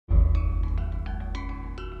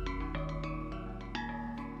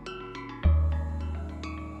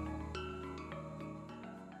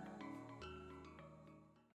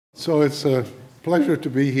So it's a pleasure to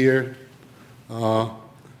be here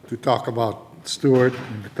to talk about Stewart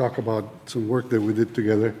and to talk about some work that we did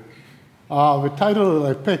together. The title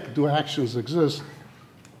that I picked, Do Actions Exist?,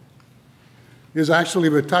 is actually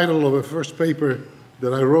the title of a first paper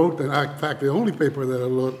that I wrote, and in fact, the only paper that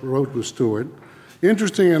I wrote with Stewart.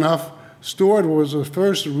 Interesting enough, Stewart was the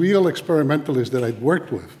first real experimentalist that I'd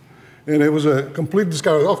worked with. And it was a complete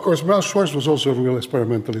discovery. Of course, Mel Schwartz was also a real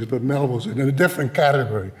experimentalist, but Mel was in a different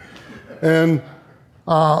category. And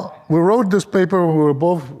we wrote this paper. We were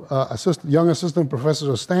both young assistant professors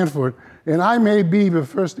at Stanford, and I may be the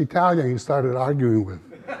first Italian he started arguing with.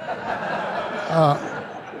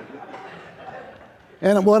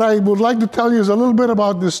 And what I would like to tell you is a little bit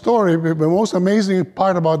about this story. The most amazing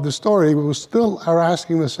part about this story, we still are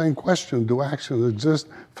asking the same question: do actions exist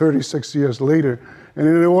 36 years later? And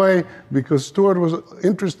in a way, because Stewart was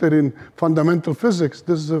interested in fundamental physics,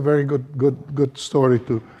 this is a very good story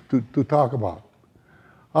to talk about.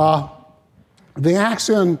 The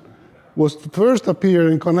axion was first appeared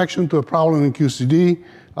in connection to a problem in QCD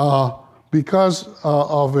because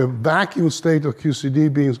of a vacuum state of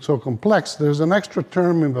QCD being so complex. There's an extra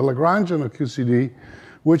term in the Lagrangian of QCD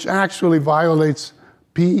which actually violates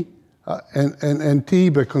P and T,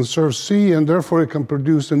 but conserves C, and therefore it can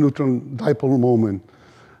produce a neutron dipole moment.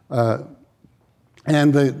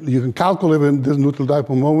 You can calculate when this neutral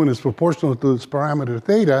dipole moment is proportional to this parameter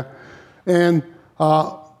theta. And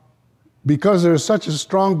because there's such a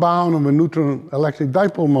strong bound of a neutron electric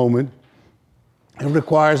dipole moment, it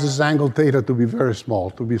requires this angle theta to be very small,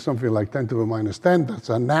 to be something like 10 to the minus 10. That's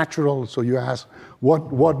unnatural. So you ask,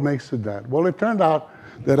 what makes it that? Well, it turned out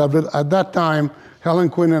that at that time, Helen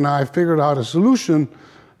Quinn and I figured out a solution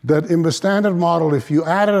that in the standard model, if you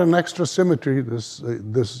added an extra symmetry,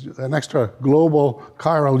 an extra global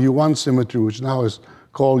chiral U1 symmetry, which now is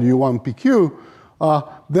called U1PQ,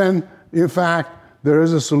 then in fact, there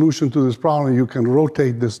is a solution to this problem. You can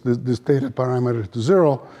rotate this theta parameter to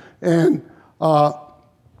 0. And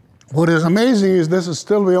what is amazing is this is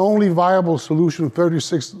still the only viable solution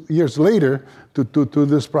 36 years later to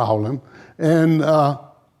this problem. And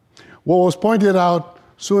what was pointed out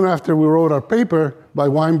soon after we wrote our paper by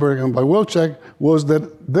Weinberg and by Wilczek was that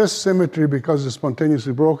this symmetry, because it's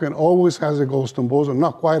spontaneously broken, always has a Goldstone boson,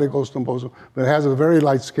 not quite a Goldstone boson, but it has a very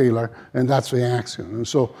light scalar, and that's the axion. And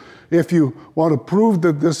so if you want to prove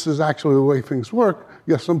that this is actually the way things work,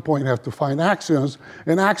 you at some point have to find axions,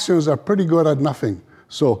 and axions are pretty good at nothing.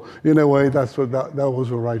 So in a way, that was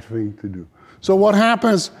the right thing to do. So what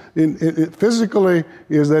happens physically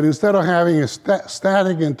is that instead of having a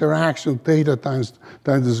static interaction theta times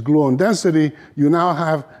this gluon density, you now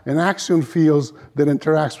have an axion field that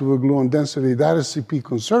interacts with a gluon density. That is CP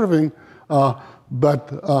conserving,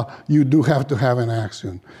 but you do have to have an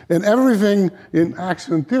axion. And everything in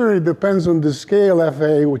axion theory depends on the scale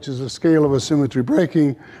Fa, which is the scale of a symmetry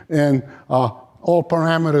breaking, and all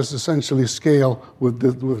parameters essentially scale with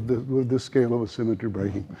the scale of a symmetry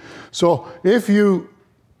breaking. So if you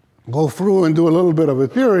go through and do a little bit of a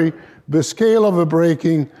theory, the scale of a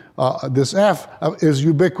breaking, this F, is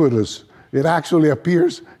ubiquitous. It actually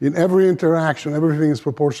appears in every interaction. Everything is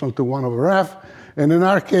proportional to 1 over F. And in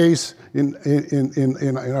our case, in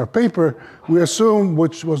our paper, we assume,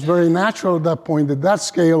 which was very natural at that point, that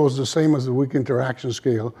scale was the same as the weak interaction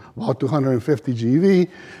scale, about 250 GeV.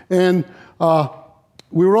 And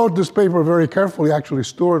we wrote this paper very carefully. Actually,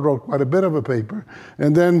 Stewart wrote quite a bit of a paper.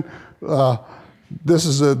 And then this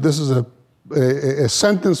is a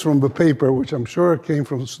sentence from the paper, which I'm sure came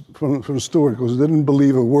from Stewart, because he didn't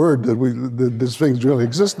believe a word that these things really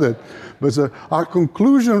existed. But our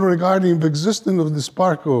conclusion regarding the existence of this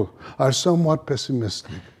particle are somewhat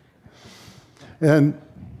pessimistic. And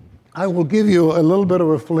I will give you a little bit of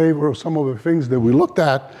a flavor of some of the things that we looked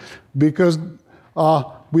at, because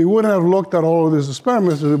we wouldn't have looked at all of these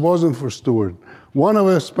experiments if it wasn't for Stewart. One of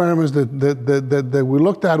the experiments that we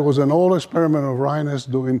looked at was an old experiment of Reines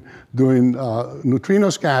doing neutrino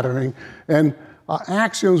scattering, and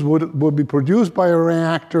axions would be produced by a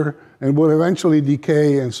reactor and would eventually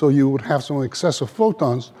decay, and so you would have some excessive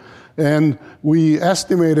photons. And we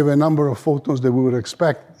estimated a number of photons that we would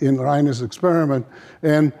expect in Reines' experiment,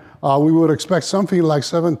 and we would expect something like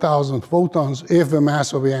 7,000 photons if the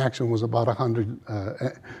mass of the action was about 100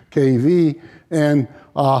 keV. And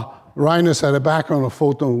Reines had a background of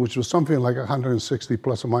photon which was something like 160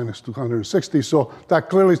 plus or minus 260. So that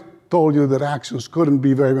clearly told you that axions couldn't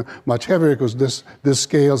be very much heavier, because this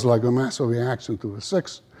scales like the mass of the action to the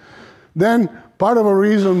 6. Then part of the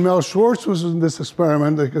reason Mel Schwartz was in this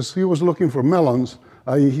experiment, because he was looking for melons,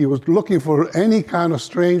 He was looking for any kind of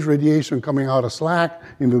strange radiation coming out of slack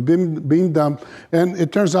in the beam dump. And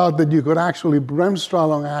it turns out that you could actually Bremsstrahlung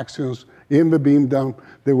long axions in the beam dump.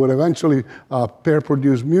 They would eventually pair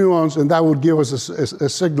produce muons, and that would give us a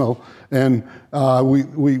signal. And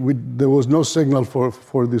there was no signal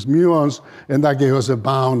for these muons, and that gave us a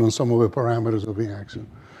bound on some of the parameters of the action.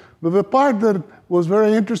 But the part that was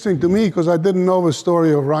very interesting to me, because I didn't know the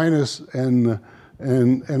story of Reines and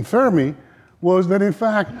Fermi, was that in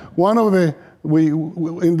fact one of the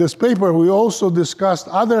in this paper, we also discussed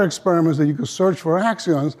other experiments that you could search for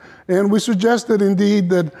axions, and we suggested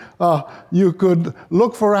indeed that you could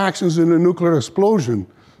look for axions in a nuclear explosion,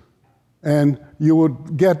 and you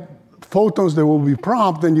would get photons that will be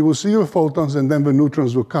prompt, and you will see the photons, and then the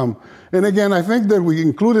neutrons will come. And again, I think that we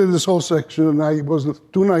included this whole section, and I was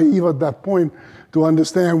too naive at that point to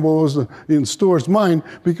understand what was in Stewart's mind,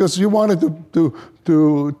 because you wanted to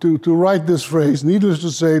write this phrase. Needless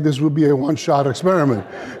to say, this would be a one-shot experiment.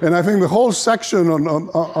 And I think the whole section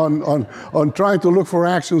on trying to look for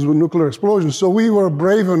actions with nuclear explosions. So we were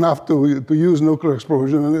brave enough to use nuclear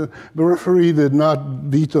explosion, and the referee did not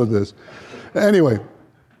veto this. Anyway,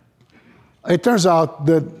 it turns out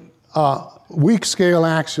that weak scale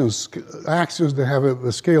actions that have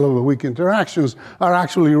a scale of weak interactions are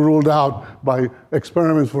actually ruled out by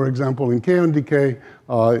experiments, for example, in kaon decay.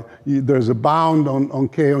 There's a bound on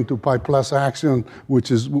kaon to pi plus axion,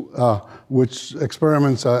 which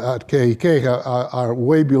experiments at KEK are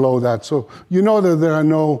way below that. So you know that there are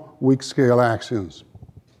no weak scale actions.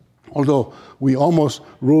 Although we almost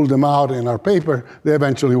ruled them out in our paper, they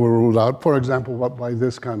eventually were ruled out, for example, by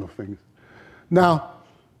this kind of thing. Now,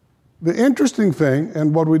 the interesting thing,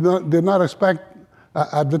 and what we did not expect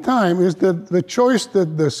at the time, is that the choice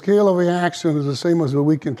that the scale of the action is the same as the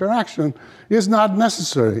weak interaction is not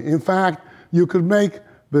necessary. In fact, you could make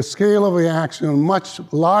the scale of the action much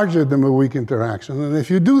larger than the weak interaction. And if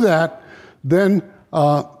you do that, then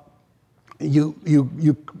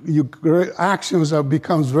actions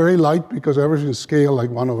becomes very light because everything's scaled like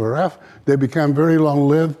 1/f. They become very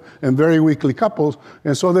long-lived and very weakly coupled,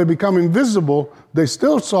 and so they become invisible. They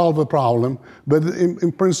still solve the problem, but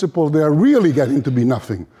in principle, they are really getting to be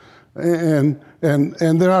nothing. And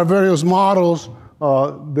there are various models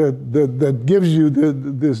that gives you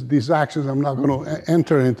these actions. I'm not going to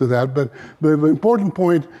enter into that, but the important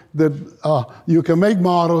point that you can make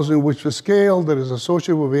models in which the scale that is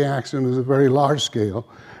associated with the action is a very large scale,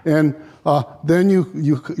 and then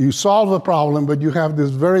you solve the problem, but you have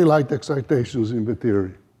these very light excitations in the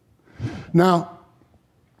theory. Now,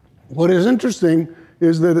 what is interesting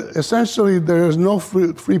is that essentially there is no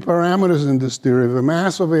free parameters in this theory. The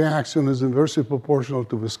mass of the action is inversely proportional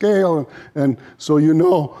to the scale, and so you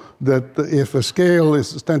know that if a scale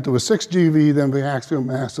is 10 to the 6 GeV, then the axial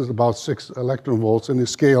mass is about 6 electron volts, and it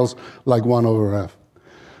scales like 1/f.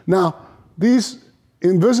 Now, these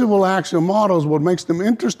invisible axial models, what makes them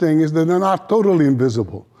interesting is that they're not totally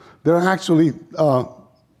invisible. They're actually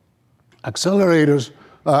accelerators.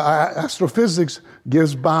 Astrophysics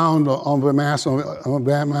gives bound on the mass of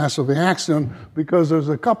the axion because there's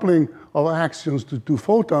a coupling of axions to two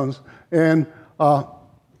photons, and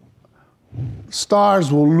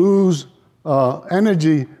stars will lose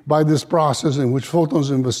energy by this process in which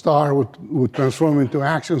photons in the star would transform into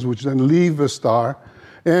axions, which then leave the star.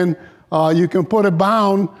 And you can put a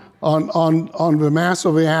bound on the mass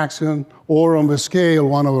of the axion or on the scale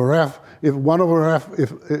 1/f. If 1/f,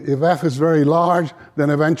 if f is very large,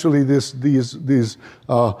 then eventually they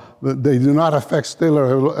do not affect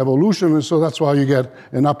stellar evolution, and so that's why you get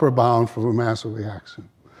an upper bound for the mass of the axion.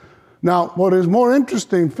 Now, what is more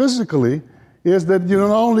interesting physically is that you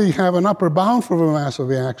not only have an upper bound for the mass of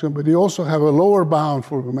the axion, but you also have a lower bound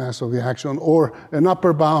for the mass of the axion, or an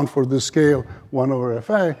upper bound for the scale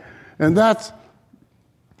 1/fa, and that's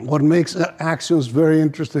what makes axions very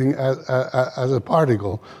interesting as a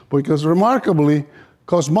particle, because remarkably,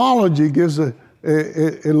 cosmology gives a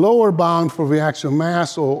lower bound for the axial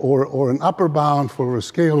mass or an upper bound for the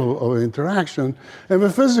scale of interaction, and the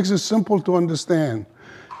physics is simple to understand.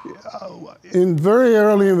 Very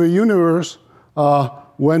early in the universe,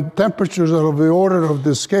 when temperatures are of the order of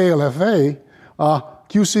the scale Fa,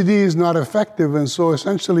 QCD is not effective, and so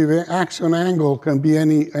essentially the axion angle can be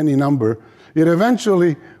any number. It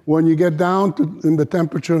eventually, when you get down in the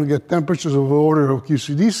temperature and get temperatures of the order of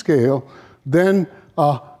QCD scale, then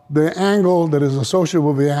the angle that is associated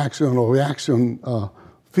with the axion or the axion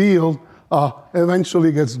field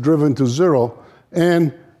eventually gets driven to zero.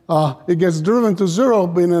 And it gets driven to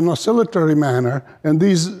zero in an oscillatory manner, and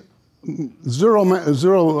these zero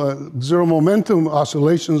momentum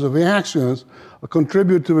oscillations of reactions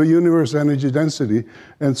contribute to the universe energy density.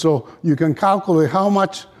 And so you can calculate how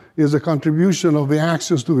much is the contribution of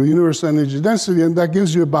reactions to the universe energy density, and that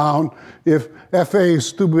gives you a bound. If Fa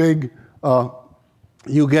is too big,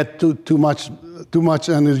 you get too much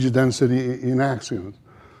energy density in axions.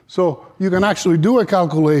 So you can actually do a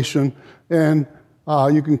calculation, and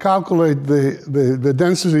you can calculate the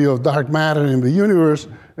density of dark matter in the universe,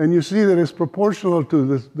 and you see that it's proportional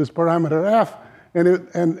to this parameter f, and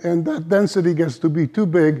that density gets to be too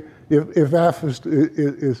big if f is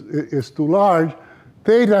too large.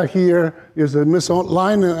 Theta here is a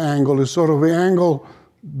misalignment angle, is sort of the angle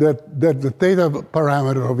that the theta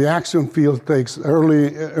parameter of the axion field takes early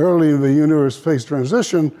in the universe phase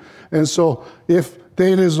transition. And so if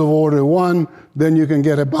theta is of order 1, then you can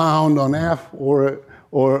get a bound on f, or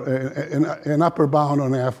an upper bound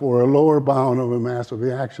on f, or a lower bound of the mass of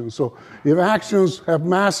the action. So if actions have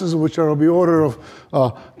masses which are of the order of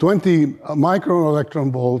 20 micron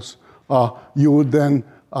electron volts, you would then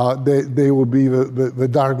they will be the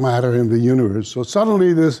dark matter in the universe. So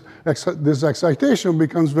suddenly this excitation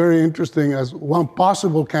becomes very interesting as one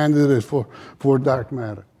possible candidate for dark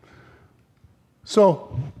matter.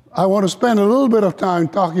 So I want to spend a little bit of time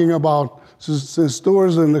talking about, since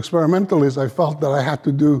stewards and experimentalists, I felt that I had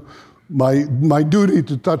to do my duty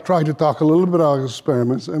to try to talk a little bit about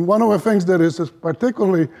experiments. And one of the things that is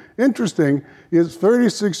particularly interesting is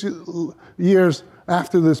 36 years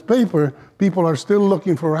after this paper, people are still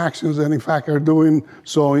looking for actions, and in fact are doing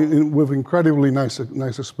so with incredibly nice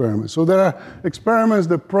experiments. So there are experiments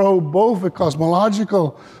that probe both the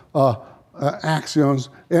cosmological axions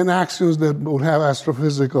and axions that would have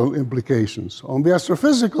astrophysical implications. On the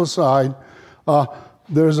astrophysical side,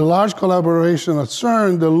 there's a large collaboration at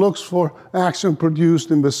CERN that looks for action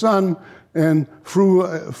produced in the sun, and through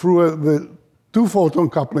the two-photon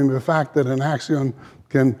coupling, the fact that an axion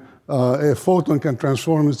can a photon can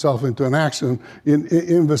transform itself into an axion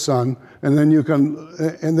in the sun, and then you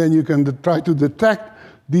can try to detect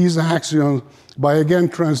these axions by again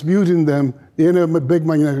transmuting them in a big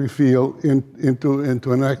magnetic field into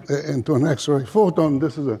an X-ray photon.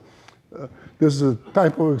 This is a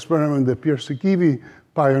type of experiment that Pierre Sikivi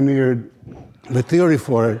pioneered the theory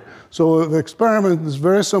for it. So the experiment is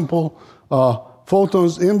very simple.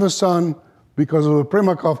 Photons in the sun, because of the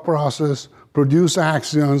Primakov process, produce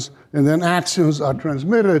axions, and then axions are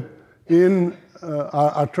transmitted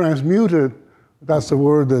are transmuted. That's the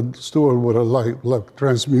word that Stewart would have liked,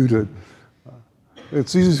 transmuted.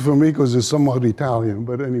 It's easy for me because it's somewhat Italian,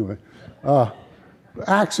 but anyway.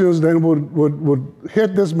 Axions then would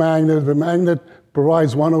hit this magnet. The magnet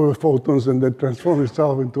provides one of the photons, and then transforms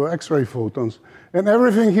itself into X-ray photons. And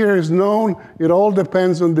everything here is known. It all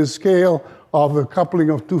depends on the scale of the coupling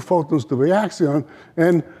of two photons to the axion,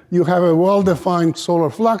 and you have a well-defined solar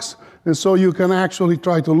flux, and so you can actually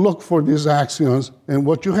try to look for these axions. And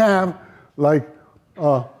what you have, like,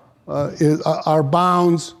 are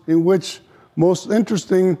bounds in which, most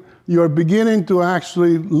interesting, you're beginning to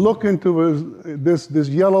actually look into this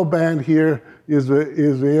yellow band here is the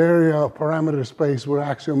area of parameter space where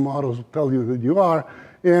axion models tell you that you are,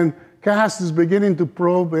 and CAST is beginning to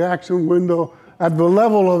probe the axion window at the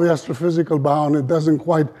level of the astrophysical bound. It doesn't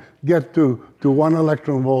quite get to 1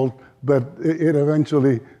 electron volt, but it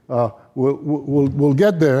eventually will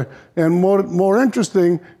get there. And more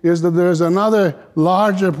interesting is that there's another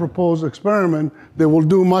larger proposed experiment that will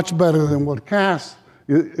do much better than what CAST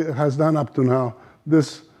has done up to now.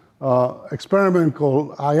 This experiment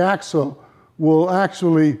called IAXO will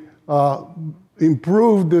actually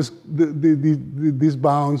improve these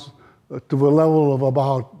bounds to the level of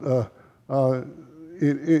about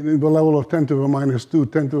in the level of 10 to the minus 2,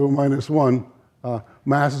 10 to the minus 1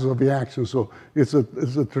 masses of the action. So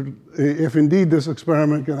if indeed this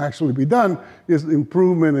experiment can actually be done, it's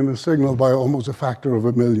improvement in the signal by almost a factor of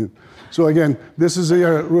 1,000,000. So again, this is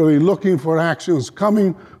really looking for actions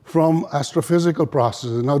coming from astrophysical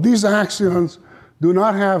processes. Now these axions do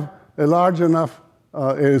not have a large enough,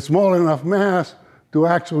 a small enough mass to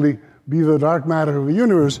actually be the dark matter of the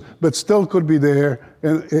universe, but still could be there,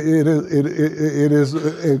 and it is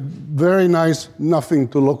a very nice nothing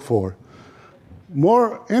to look for.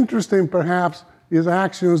 More interesting, perhaps, is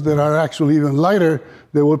actions that are actually even lighter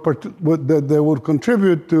that would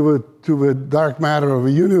contribute to the dark matter of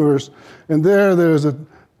the universe. And there's a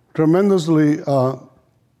tremendously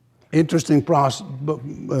interesting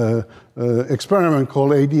experiment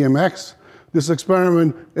called ADMX. This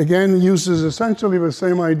experiment, again, uses essentially the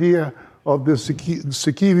same idea of this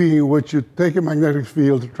Sikivi, in which you take a magnetic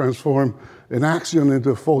field to transform an axion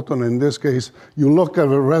into a photon. In this case, you look at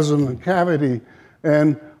a resonant cavity,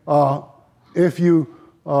 and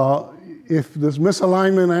if this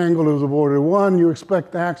misalignment angle is of order 1, you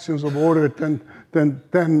expect axions of order 10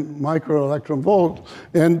 microelectron volt.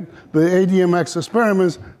 And the ADMX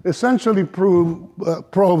experiments essentially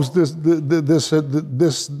probes this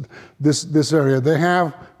area. They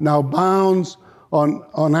have now bounds on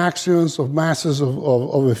axions of masses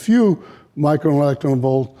of a few microelectron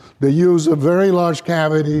volt. They use a very large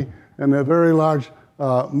cavity and a very large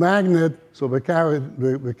magnet. So the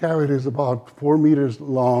cavity is about 4 meters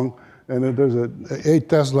long, and there's an 8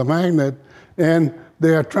 Tesla magnet, and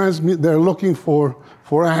they're looking for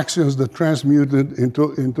axions that transmuted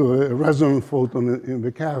into a resonant photon in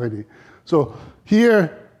the cavity. So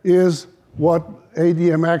here is what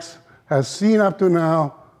ADMX has seen up to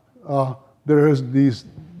now. There is these.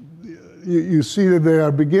 You see that they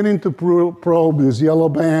are beginning to probe this yellow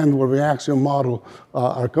band where the axion model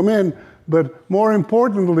are come in. But more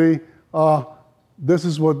importantly, this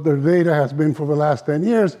is what their data has been for the last 10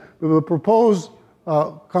 years. The proposed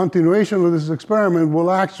continuation of this experiment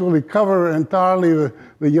will actually cover entirely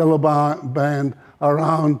the yellow band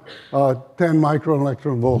around 10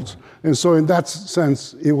 microelectron volts. And so in that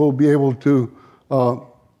sense, it will be able to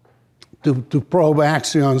probe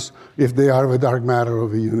axions if they are the dark matter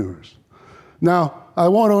of the universe. Now, I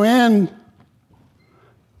want to end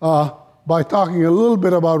by talking a little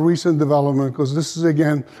bit about recent development, because this is,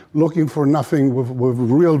 again, looking for nothing with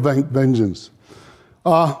real vengeance.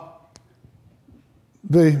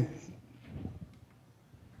 The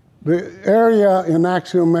area in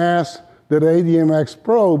axion mass that ADMX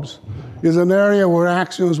probes is an area where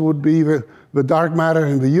axions would be the dark matter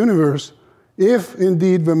in the universe if,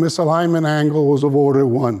 indeed, the misalignment angle was of order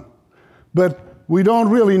 1. But we don't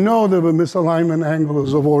really know that the misalignment angle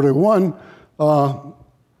is of order 1.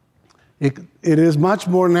 It is much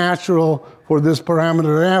more natural for this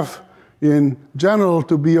parameter f in general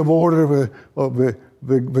to be of order of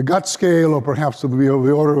the gut scale, or perhaps to be of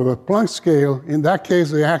the order of a Planck scale. In that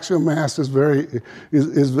case, the axion mass is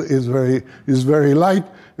very light,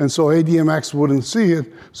 and so ADMX wouldn't see it.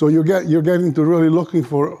 So you're getting to really looking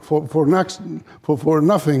for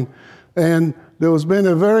nothing. And there has been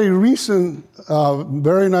a very recent,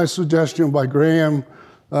 very nice suggestion by Graham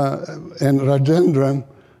and Rajendran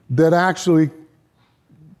that actually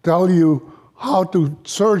tell you how to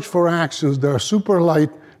search for axions that are super light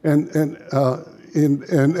and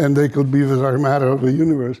they could be the dark matter of the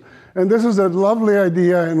universe. And this is a lovely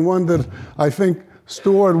idea, and one that I think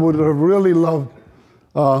Stuart would have really loved.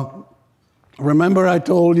 Remember I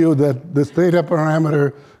told you that this theta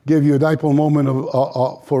parameter gave you a dipole moment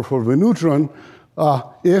for the neutron.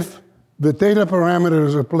 If the theta parameter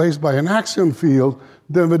is replaced by an axion field,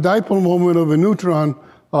 then the dipole moment of a neutron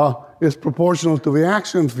is proportional to the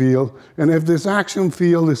axion field. And if this axion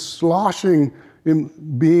field is sloshing in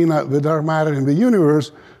being the dark matter in the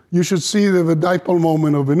universe, you should see that the dipole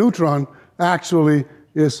moment of a neutron actually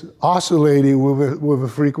is oscillating with the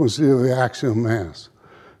frequency of the axion mass.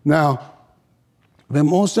 Now, the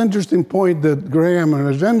most interesting point that Graham and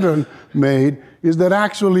Rajendran made is that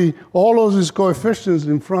actually all of these coefficients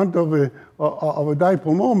in front of a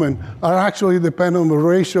dipole moment are actually dependent on the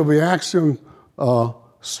ratio of the axion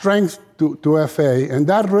strength to Fa, and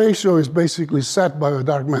that ratio is basically set by the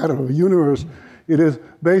dark matter of the universe. It is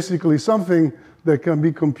basically something that can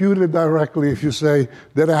be computed directly if you say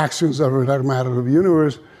that axions are the dark matter of the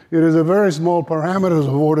universe. It is a very small parameter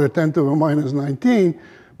of order 10 to the minus 19,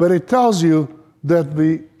 but it tells you that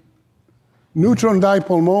the neutron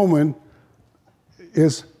dipole moment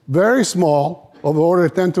is very small, of order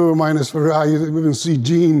 10 to the minus 4. You even see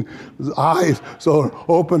Gene's eyes sort of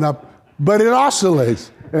open up. But it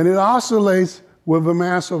oscillates, and it oscillates with the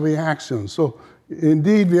mass of the axion. So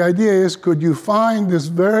indeed, the idea is, could you find this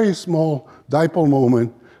very small dipole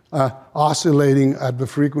moment oscillating at the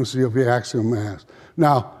frequency of the axion mass?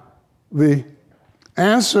 Now, the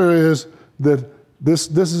answer is that this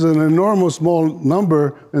is an enormous small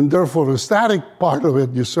number, and therefore the static part of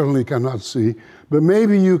it you certainly cannot see. But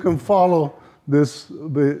maybe you can follow these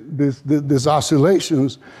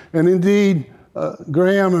oscillations. And indeed,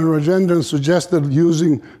 Graham and Rajendran suggested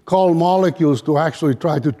using cold molecules to actually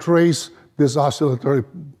try to trace this oscillatory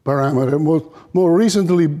parameter. More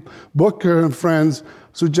recently, Booker and friends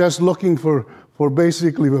suggest looking for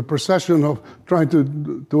basically the precession of trying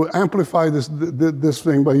to amplify this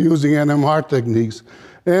thing by using NMR techniques.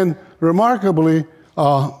 And remarkably,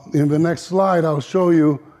 in the next slide, I'll show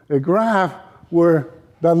you a graph where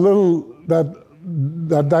that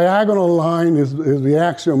that diagonal line is the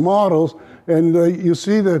axiom models, and you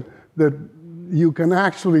see that you can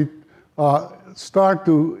actually start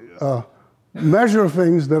to measure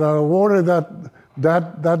things that are awarded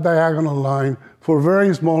that diagonal line for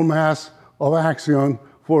very small mass of axion,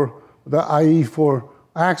 i.e. for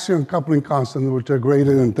axion coupling constants which are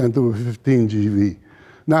greater than 10 to the 15 GeV.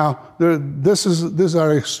 Now, these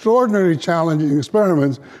are extraordinarily challenging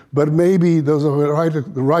experiments, but maybe those are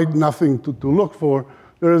the right nothing to look for.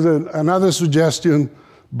 There is another suggestion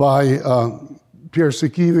by Pierre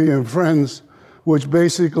Sikivi and friends, which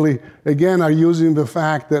basically, again, are using the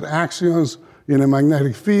fact that axions in a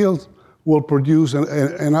magnetic field will produce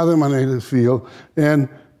another magnetic field. And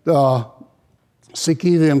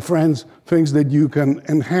Sikivi and friends thinks that you can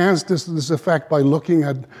enhance this effect by looking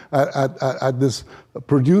at this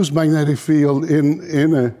produced magnetic field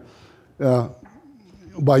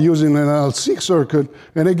by using an LC circuit.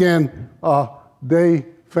 And again, they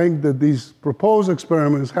think that these proposed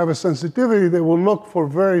experiments have a sensitivity that will look for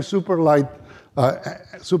very super light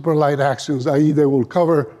axions, i.e. they will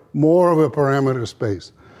cover more of a parameter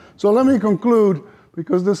space. So let me conclude,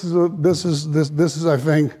 because this is I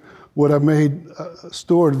think, would have made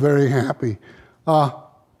Stuart very happy.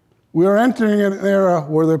 We are entering an era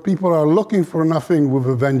where the people are looking for nothing with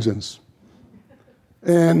a vengeance.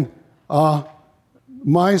 And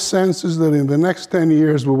my sense is that in the next 10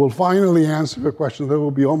 years, we will finally answer the question. There will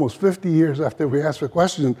be almost 50 years after we ask the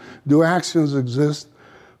question, do axions exist?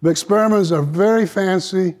 The experiments are very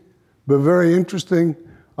fancy, but very interesting.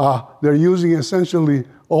 They're using essentially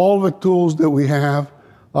all the tools that we have.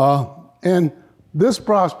 And this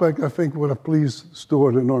prospect, I think, would have pleased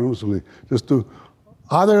Stuart enormously, just to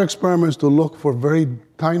other experiments to look for very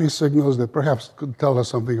tiny signals that perhaps could tell us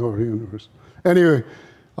something over the universe. Anyway,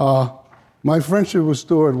 my friendship with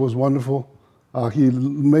Stuart was wonderful. He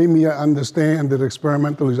made me understand that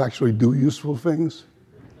experimentalists actually do useful things.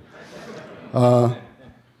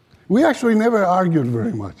 We actually never argued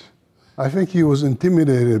very much. I think he was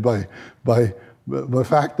intimidated by the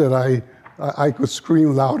fact that I could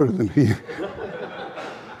scream louder than he.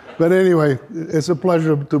 But anyway, it's a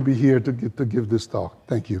pleasure to be here to give this talk.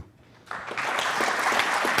 Thank you.